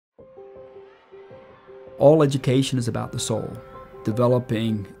All education is about the soul.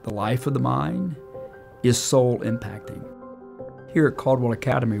 Developing the life of the mind is soul impacting. Here at Caldwell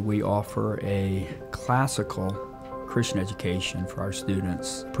Academy, we offer a classical Christian education for our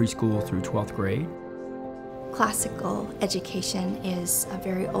students, preschool through 12th grade. Classical education is a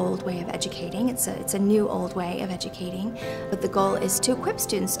very old way of educating. It's a new old way of educating, but the goal is to equip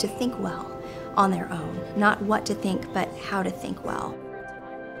students to think well on their own. Not what to think, but how to think well.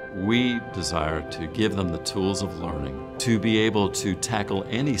 We desire to give them the tools of learning to be able to tackle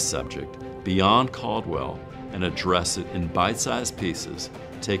any subject beyond Caldwell and address it in bite-sized pieces,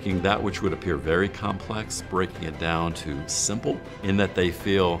 taking that which would appear very complex, breaking it down to simple, in that they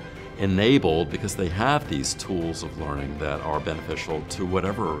feel enabled because they have these tools of learning that are beneficial to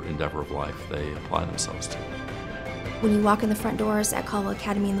whatever endeavor of life they apply themselves to. When you walk in the front doors at Caldwell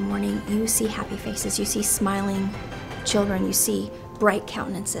Academy in the morning, you see happy faces, you see smiling children, you see bright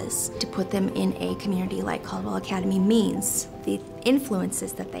countenances. To put them in a community like Caldwell Academy means the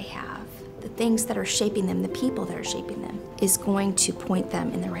influences that they have, the things that are shaping them, the people that are shaping them, is going to point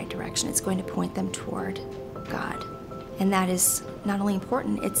them in the right direction. It's going to point them toward God. And that is not only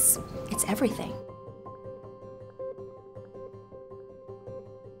important, it's everything.